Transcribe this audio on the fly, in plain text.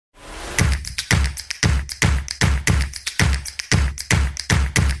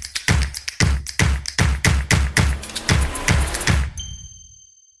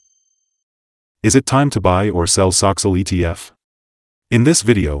Is it time to buy or sell SOXL ETF? In this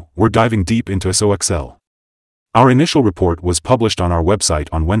video, we're diving deep into SOXL. Our initial report was published on our website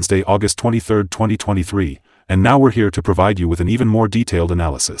on Wednesday, August 23, 2023, and now we're here to provide you with an even more detailed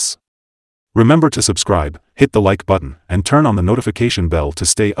analysis. Remember to subscribe, hit the like button, and turn on the notification bell to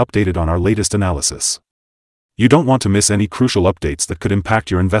stay updated on our latest analysis. You don't want to miss any crucial updates that could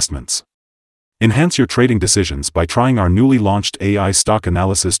impact your investments. Enhance your trading decisions by trying our newly launched AI stock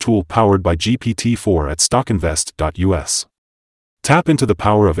analysis tool powered by GPT-4 at StockInvest.us. Tap into the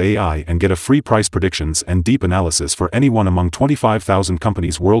power of AI and get a free price predictions and deep analysis for anyone among 25,000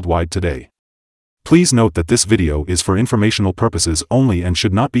 companies worldwide today. Please note that this video is for informational purposes only and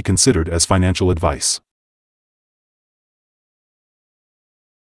should not be considered as financial advice.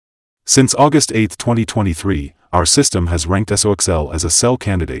 Since August 8, 2023, our system has ranked SOXL as a sell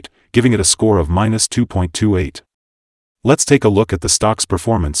candidate, giving it a score of -2.28. Let's take a look at the stock's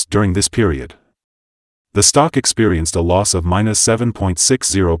performance during this period. The stock experienced a loss of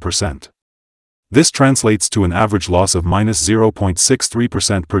 -7.60%. This translates to an average loss of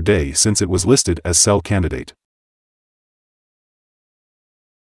 -0.63% per day since it was listed as sell candidate.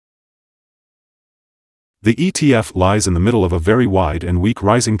 The ETF lies in the middle of a very wide and weak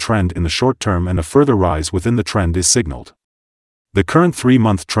rising trend in the short term, and a further rise within the trend is signaled. The current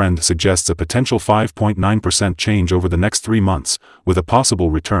 3-month trend suggests a potential 5.9% change over the next 3 months, with a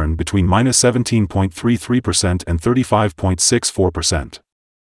possible return between -17.33% and 35.64%.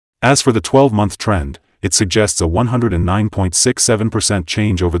 As for the 12-month trend, it suggests a 109.67%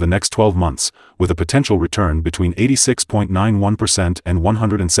 change over the next 12 months, with a potential return between 86.91% and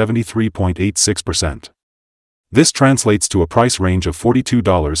 173.86%. This translates to a price range of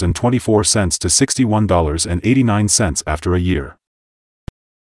 $42.24 to $61.89 after a year.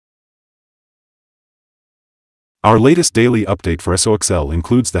 Our latest daily update for SOXL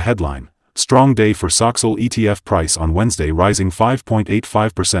includes the headline, Strong Day for SOXL ETF Price on Wednesday rising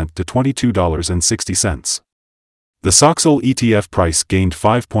 5.85% to $22.60. The SOXL ETF price gained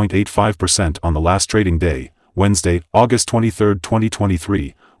 5.85% on the last trading day, Wednesday, August 23,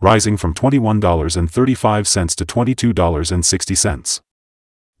 2023, rising from $21.35 to $22.60.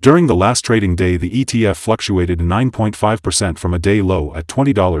 During the last trading day, the ETF fluctuated 9.5% from a day low at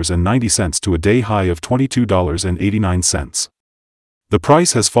 $20.90 to a day high of $22.89. The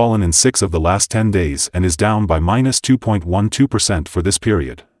price has fallen in 6 of the last 10 days and is down by -2.12% for this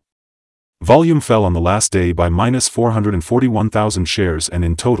period. Volume fell on the last day by -441,000 shares, and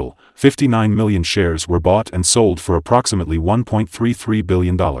in total, 59 million shares were bought and sold for approximately $1.33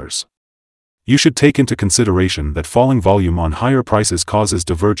 billion. You should take into consideration that falling volume on higher prices causes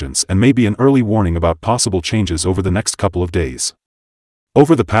divergence and may be an early warning about possible changes over the next couple of days.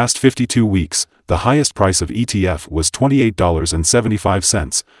 Over the past 52 weeks, the highest price of ETF was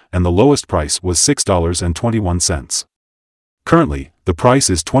 $28.75, and the lowest price was $6.21. Currently, the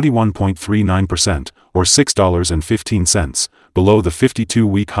price is 21.39%, or $6.15, below the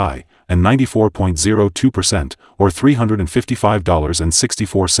 52-week high, and 94.02%, or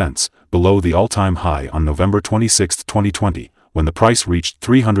 $355.64, below the all-time high on November 26, 2020, when the price reached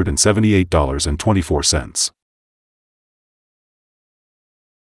 $378.24.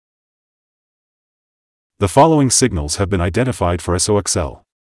 The following signals have been identified for SOXL.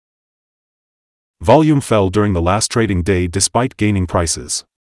 Volume fell during the last trading day despite gaining prices.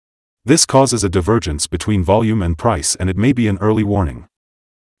 This causes a divergence between volume and price, and it may be an early warning.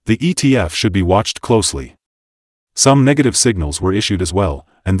 The ETF should be watched closely. Some negative signals were issued as well,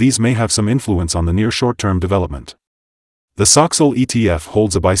 and these may have some influence on the near short-term development. The SOXL ETF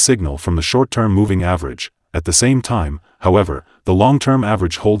holds a buy signal from the short-term moving average. At the same time, however, the long-term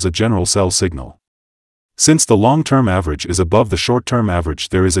average holds a general sell signal. Since the long-term average is above the short-term average,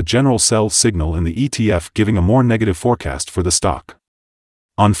 there is a general sell signal in the ETF giving a more negative forecast for the stock.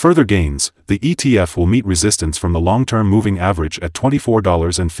 On further gains, the ETF will meet resistance from the long-term moving average at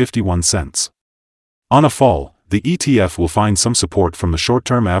 $24.51. On a fall, the ETF will find some support from the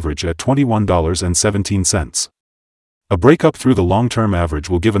short-term average at $21.17. A breakup through the long-term average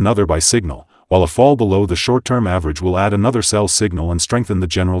will give another buy signal, while a fall below the short-term average will add another sell signal and strengthen the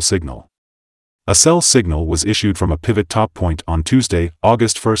general signal. A sell signal was issued from a pivot top point on Tuesday,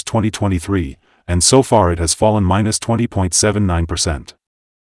 August 1, 2023, and so far it has fallen -20.79%.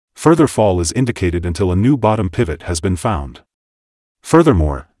 Further fall is indicated until a new bottom pivot has been found.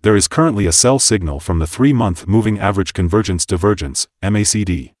 Furthermore, there is currently a sell signal from the 3-month moving average convergence divergence,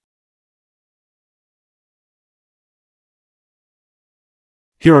 MACD.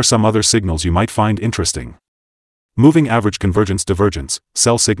 Here are some other signals you might find interesting. Moving average convergence divergence,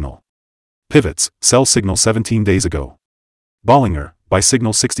 sell signal. Pivots, sell signal 17 days ago. Bollinger, buy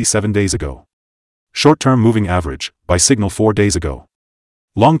signal 67 days ago. Short-term moving average, buy signal 4 days ago.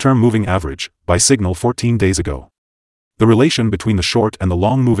 Long-term moving average, buy signal 14 days ago. The relation between the short and the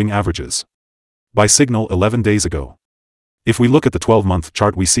long moving averages. Buy signal 11 days ago. If we look at the 12-month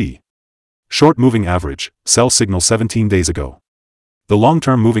chart, we see short moving average, sell signal 17 days ago. The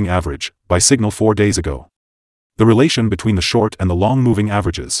long-term moving average, buy signal 4 days ago. The relation between the short and the long moving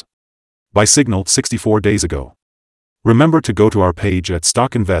averages. Buy signal 64 days ago. Remember to go to our page at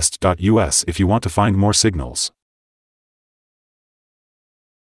StockInvest.us if you want to find more signals.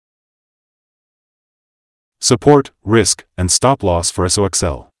 Support, risk, and stop loss for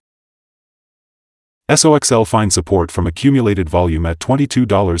SOXL. SOXL finds support from accumulated volume at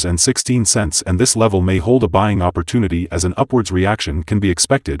 $22.16, and this level may hold a buying opportunity as an upwards reaction can be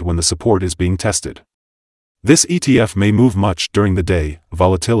expected when the support is being tested. This ETF may move much during the day,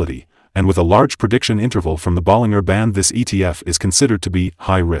 volatility, and with a large prediction interval from the Bollinger Band, this ETF is considered to be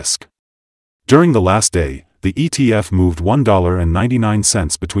high risk. During the last day, the ETF moved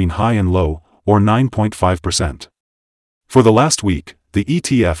 $1.99 between high and low, or 9.5%. For the last week, the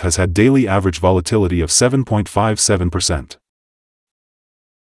ETF has had daily average volatility of 7.57%.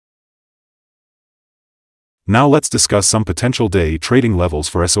 Now let's discuss some potential day trading levels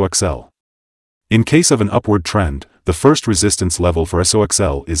for SOXL. In case of an upward trend, the first resistance level for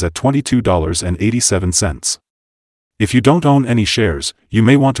SOXL is at $22.87. If you don't own any shares, you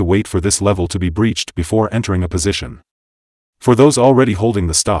may want to wait for this level to be breached before entering a position. For those already holding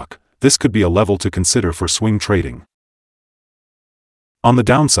the stock, this could be a level to consider for swing trading. On the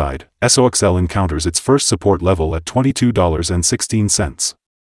downside, SOXL encounters its first support level at $22.16.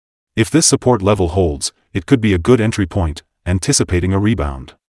 If this support level holds, it could be a good entry point, anticipating a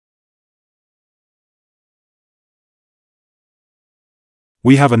rebound.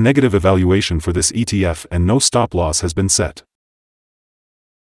 We have a negative evaluation for this ETF and no stop loss has been set.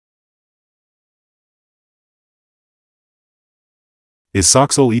 Is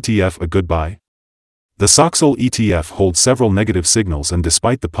SOXL ETF a good buy? The SOXL ETF holds several negative signals, and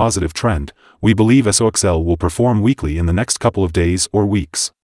despite the positive trend, we believe SOXL will perform weakly in the next couple of days or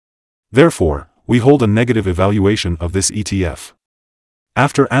weeks. Therefore, we hold a negative evaluation of this ETF.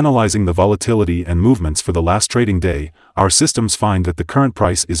 After analyzing the volatility and movements for the last trading day, our systems find that the current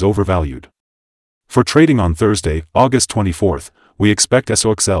price is overvalued. For trading on Thursday, August 24th, we expect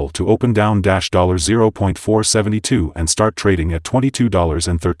SOXL to open down $0.472 and start trading at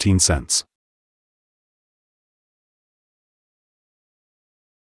 $22.13.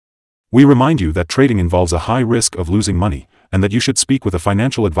 We remind you that trading involves a high risk of losing money, and that you should speak with a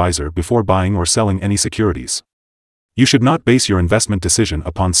financial advisor before buying or selling any securities. You should not base your investment decision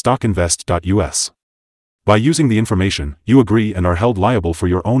upon StockInvest.us. By using the information, you agree and are held liable for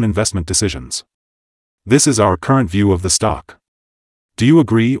your own investment decisions. This is our current view of the stock. Do you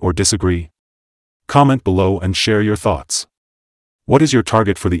agree or disagree? Comment below and share your thoughts. What is your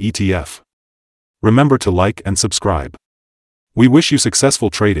target for the ETF? Remember to like and subscribe. We wish you successful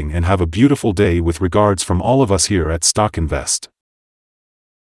trading and have a beautiful day with regards from all of us here at StockInvest.